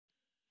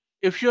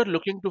If you're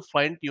looking to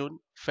fine tune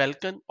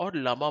Falcon or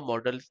Llama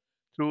models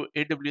through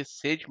AWS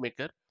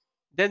SageMaker,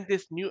 then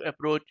this new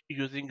approach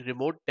using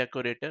remote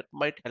decorator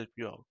might help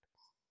you out.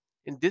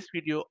 In this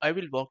video, I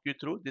will walk you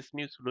through this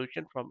new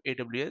solution from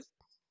AWS,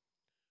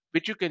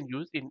 which you can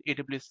use in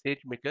AWS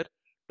SageMaker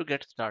to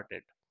get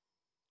started.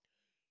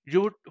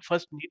 You would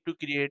first need to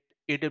create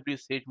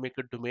AWS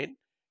SageMaker domain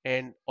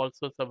and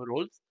also some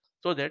roles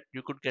so that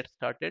you could get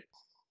started.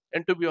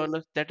 And to be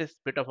honest, that is a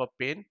bit of a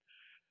pain,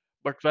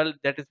 but well,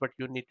 that is what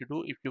you need to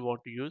do if you want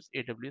to use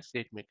AWS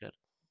SageMaker.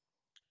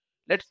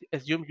 Let's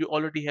assume you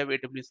already have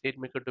AWS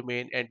SageMaker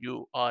domain and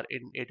you are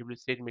in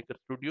AWS SageMaker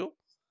Studio.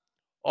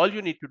 All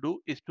you need to do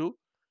is to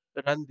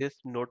run this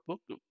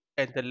notebook,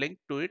 and the link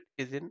to it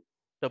is in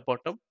the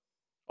bottom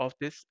of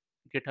this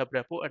GitHub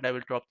repo, and I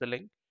will drop the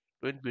link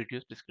to in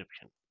video's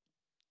description.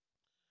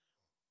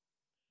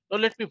 Now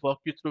let me walk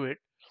you through it.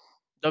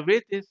 The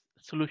way this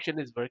solution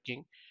is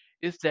working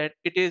is that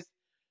it is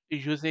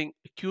using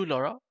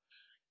QLoRa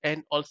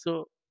and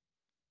also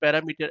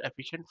parameter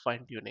efficient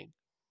fine tuning.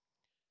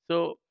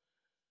 So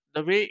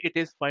the way it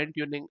is fine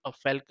tuning a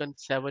Falcon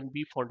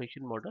 7B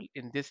foundation model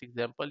in this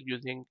example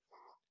using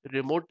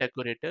remote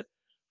decorator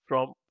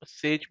from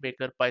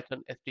SageMaker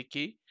Python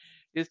SDK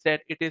is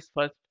that it is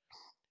first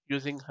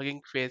using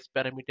Hugging Face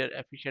parameter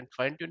efficient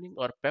fine tuning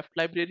or PEF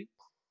library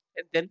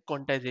and then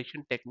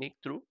quantization technique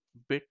through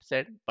bits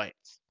and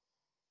bytes.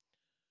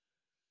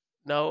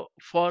 Now,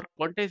 for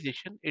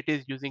quantization, it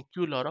is using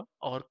QLoRa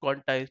or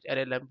quantized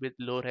LLM with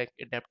low rank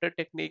adapter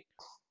technique,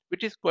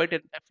 which is quite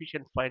an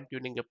efficient fine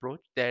tuning approach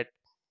that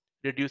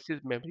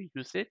reduces memory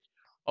usage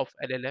of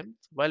LLMs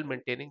while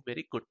maintaining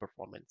very good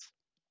performance.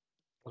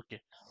 Okay.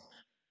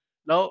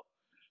 Now,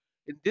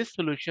 in this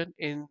solution,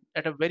 in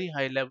at a very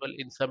high level,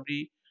 in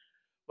summary,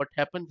 what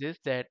happens is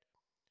that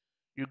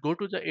you go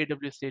to the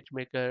AWS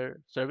SageMaker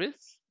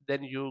service,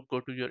 then you go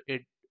to your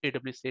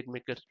AWS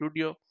SageMaker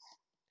Studio,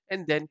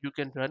 and then you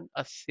can run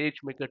a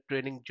SageMaker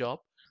training job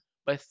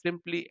by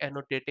simply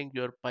annotating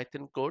your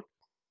Python code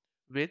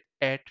with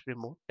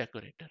 @remote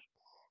decorator.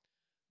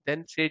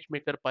 Then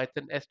SageMaker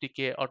Python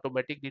SDK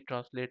automatically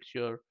translates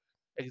your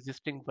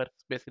existing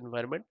workspace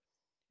environment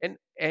and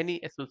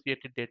any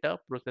associated data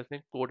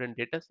processing code and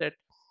dataset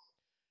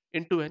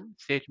into an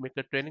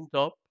SageMaker training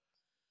job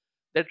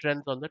that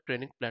runs on the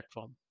training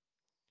platform.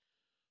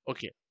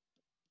 Okay,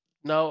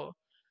 now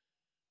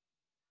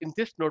in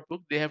this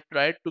notebook, they have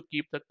tried to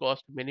keep the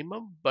cost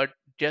minimum, but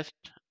just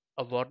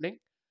a warning,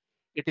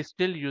 it is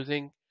still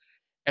using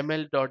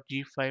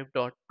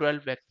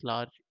ml.g5.12x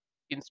large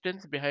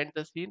instance behind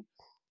the scene,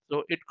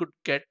 so it could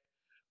get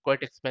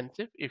quite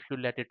expensive if you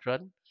let it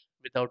run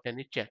without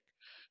any check.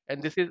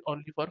 And this is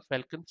only for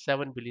Falcon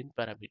 7 billion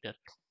parameter.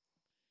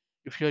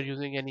 If you are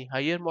using any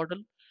higher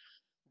model,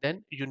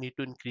 then you need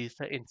to increase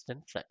the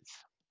instance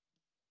size.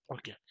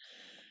 Okay.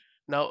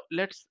 Now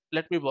let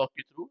me walk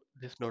you through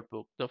this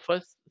notebook. The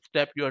first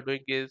step you are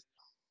doing is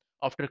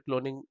after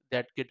cloning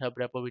that GitHub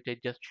repo which I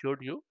just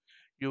showed you,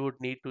 you would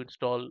need to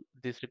install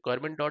this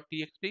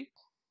requirement.txt,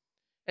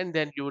 and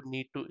then you would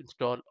need to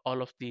install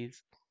all of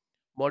these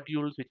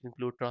modules which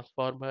include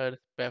transformers,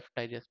 PEFT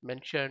I just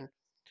mentioned,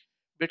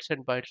 bits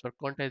and bytes for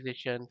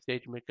quantization,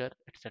 SageMaker,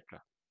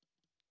 etc.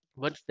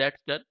 Once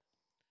that's done,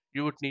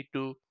 you would need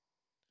to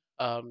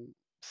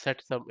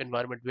set some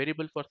environment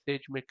variable for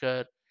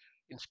SageMaker,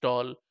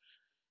 install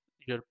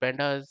your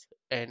pandas,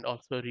 and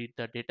also read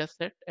the data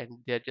set. And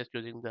they're just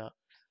using the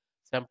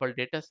sample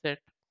data set.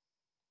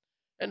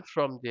 And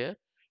from there,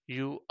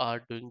 you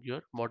are doing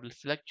your model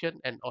selection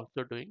and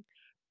also doing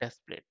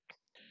test plate.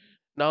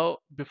 Now,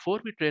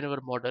 before we train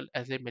our model,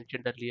 as I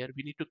mentioned earlier,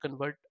 we need to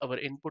convert our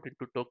input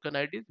into token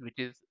IDs, which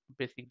is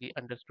basically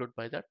understood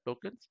by the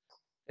tokens.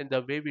 And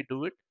the way we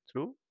do it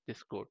through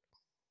this code,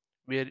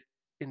 where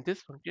in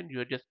this function, you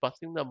are just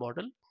passing the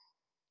model,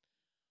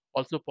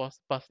 also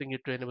passing a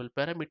trainable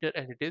parameter,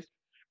 and it is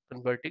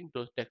converting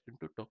those text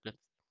into tokens.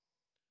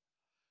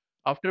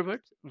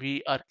 Afterwards,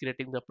 we are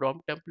creating the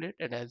prompt template,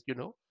 and as you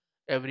know,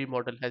 every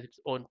model has its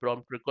own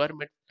prompt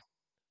requirements.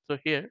 So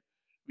here,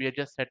 we are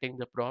just setting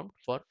the prompt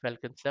for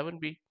Falcon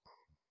 7B.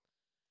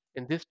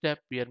 In this step,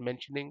 we are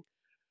mentioning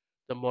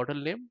the model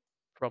name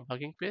from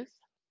Hugging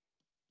Face,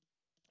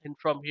 and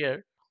from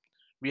here,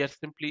 we are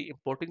simply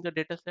importing the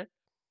dataset,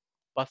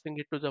 passing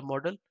it to the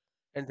model,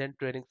 and then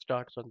training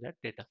starts on that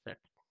dataset,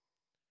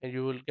 and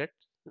you will get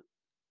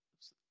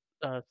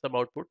some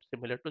output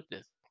similar to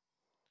this.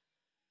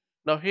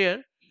 Now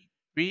here,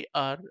 we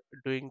are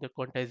doing the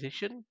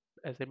quantization,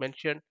 as I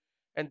mentioned,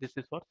 and this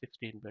is for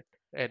 16-bit.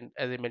 And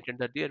as I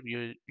mentioned earlier, we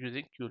are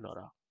using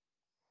QLoRa.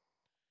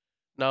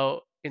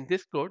 Now, in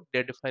this code,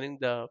 they're defining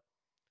the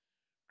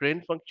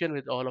train function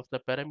with all of the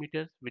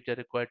parameters which are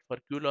required for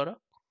QLoRa,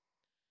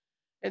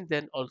 and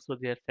then also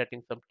they are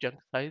setting some chunk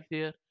size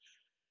here.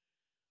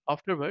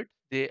 Afterwards,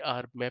 they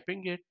are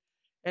mapping it,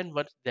 and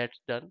once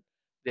that's done,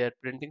 they are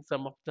printing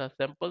some of the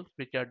samples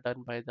which are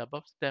done by the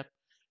above step,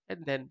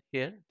 and then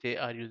here they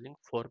are using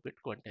 4-bit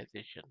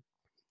quantization.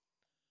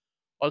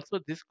 Also,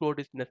 this code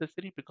is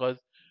necessary because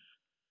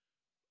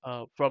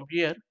from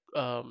here,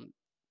 um,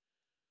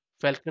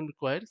 Falcon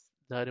requires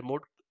the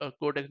remote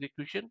code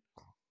execution,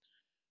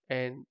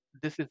 and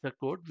this is the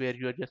code where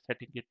you are just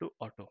setting it to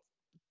auto.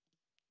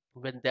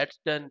 When that's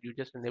done, you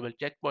just enable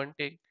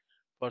checkpointing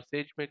for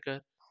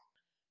SageMaker,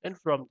 and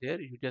from there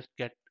you just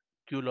get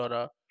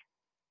QLoRa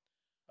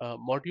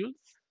modules.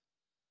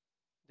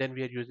 Then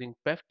we are using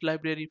PEFT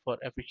library for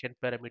efficient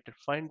parameter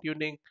fine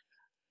tuning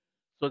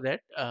so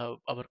that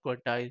our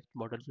quantized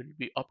model will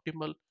be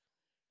optimal.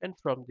 And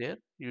from there,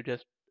 you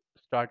just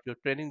start your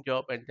training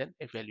job and then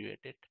evaluate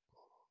it.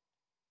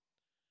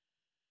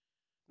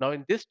 Now,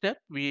 in this step,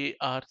 we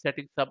are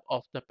setting some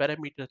of the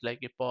parameters like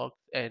epochs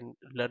and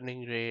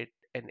learning rate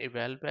and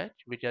eval batch,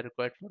 which are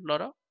required for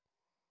LoRa.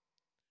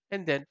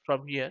 And then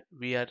from here,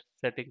 we are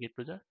setting it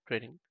to the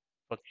training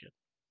function.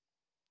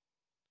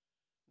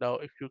 Now,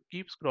 if you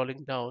keep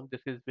scrolling down,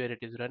 this is where it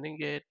is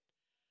running it,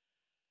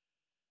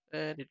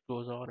 and it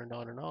goes on and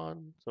on and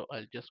on. So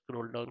I'll just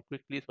scroll down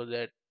quickly so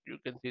that you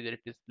can see that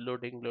it is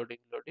loading, loading,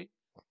 loading.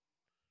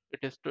 It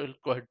is still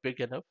quite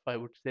big enough, I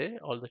would say,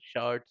 all the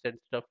charts and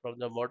stuff from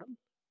the model.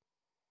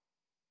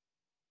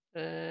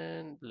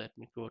 And let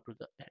me go to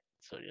the end.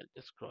 Sorry, I'll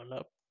just scroll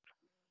up.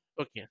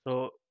 Okay,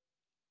 so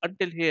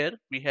until here,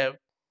 we have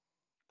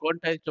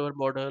quantized our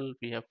model,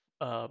 we have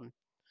um,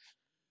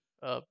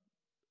 uh,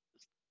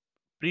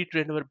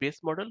 pre-trained our base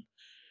model.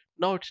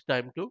 Now it's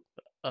time to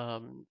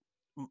um,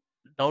 m-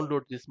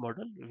 download this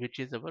model, which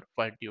is our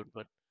fine-tuned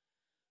one.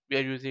 We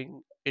are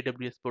using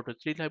AWS Photo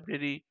 3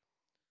 library,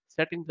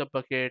 setting the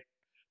bucket,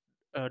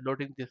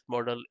 loading this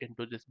model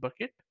into this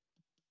bucket,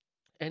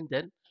 and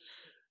then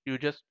you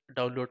just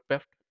download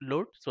PEFT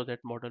load so that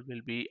model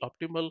will be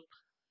optimal.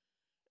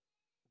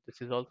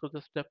 This is also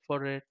the step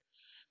for it.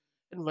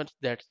 And once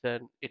that's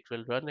done, it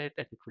will run it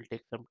and it will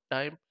take some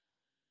time.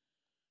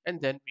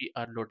 And then we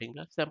are loading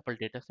a sample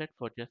data set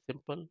for just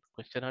simple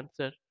question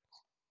answer,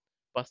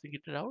 passing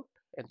it out.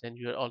 And then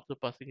you are also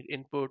passing it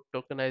input,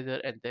 tokenizer,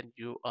 and then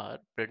you are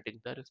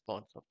printing the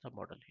response of the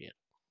model here.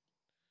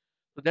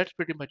 So that's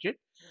pretty much it.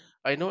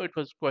 I know it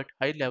was quite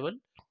high level.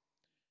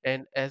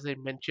 And as I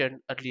mentioned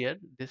earlier,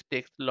 this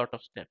takes a lot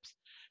of steps.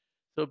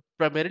 So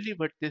primarily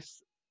what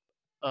this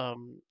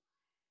um,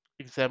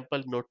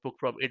 example notebook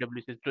from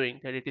AWS is doing,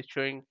 that it is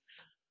showing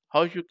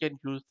how you can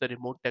use the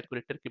remote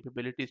calculator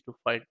capabilities to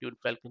fine-tune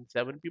Falcon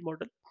 7P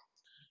model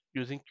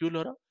using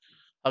QLoRa,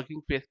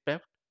 Hugging Face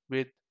Theft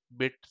with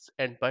bits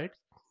and bytes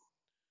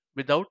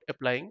without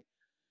applying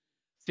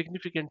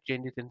significant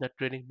changes in the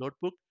training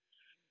notebook.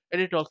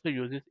 And it also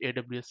uses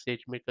AWS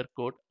SageMaker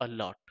code a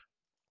lot.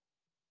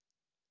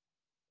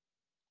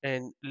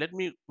 And let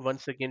me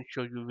once again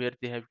show you where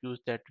they have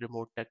used that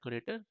remote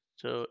calculator.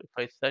 So if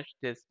I search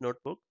this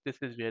notebook, this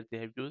is where they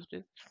have used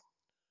it.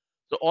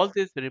 So all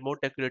this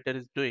remote calculator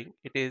is doing,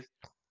 it is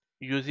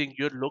using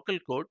your local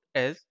code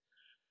as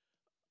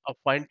a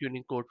fine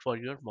tuning code for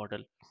your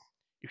model.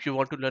 If you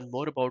want to learn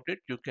more about it,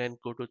 you can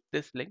go to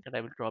this link and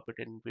I will drop it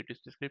in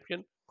video's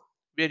description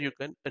where you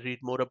can read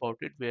more about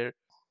it, where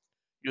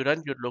you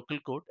run your local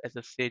code as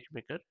a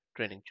SageMaker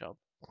training job.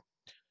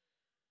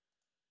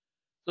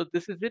 So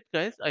this is it,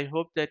 guys. I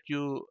hope that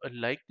you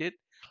liked it.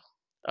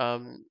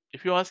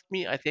 If you ask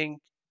me, I think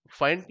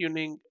fine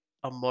tuning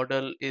a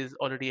model is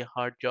already a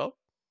hard job,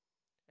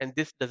 and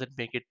this doesn't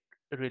make it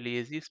really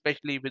easy,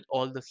 especially with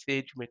all the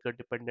SageMaker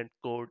dependent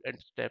code and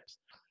steps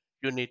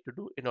you need to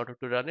do in order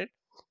to run it.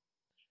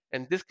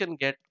 And this can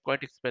get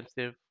quite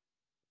expensive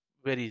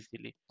very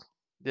easily.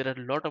 There are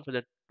a lot of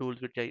other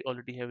tools which I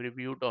already have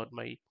reviewed on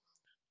my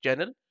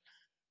channel,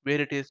 where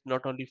it is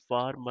not only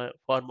far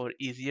more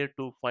easier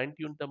to fine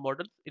tune the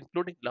models,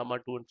 including Llama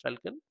 2 and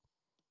Falcon,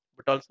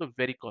 but also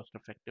very cost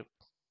effective.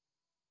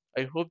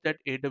 I hope that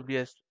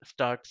AWS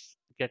starts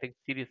getting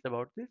serious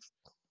about this.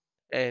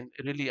 And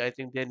really, I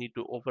think they need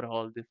to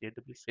overhaul this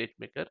AWS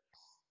SageMaker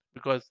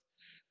because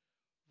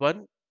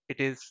one,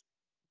 it is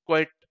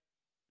quite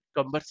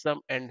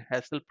cumbersome and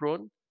hassle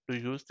prone to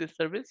use this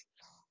service.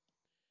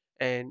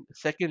 And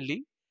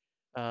secondly,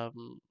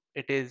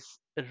 it is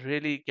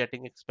really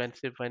getting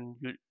expensive when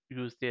you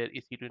use their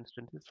EC2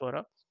 instances for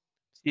a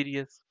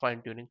serious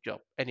fine tuning job.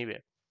 Anyway,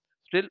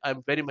 still,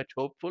 I'm very much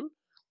hopeful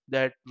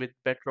that with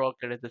Bedrock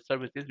and other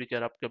services which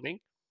are upcoming,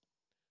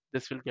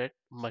 this will get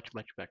much,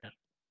 much better.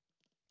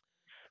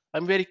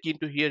 I'm very keen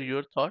to hear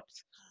your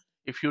thoughts.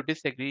 If you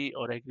disagree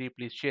or agree,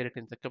 please share it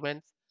in the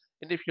comments.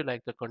 And if you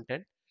like the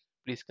content,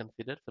 please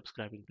consider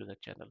subscribing to the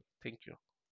channel. Thank you.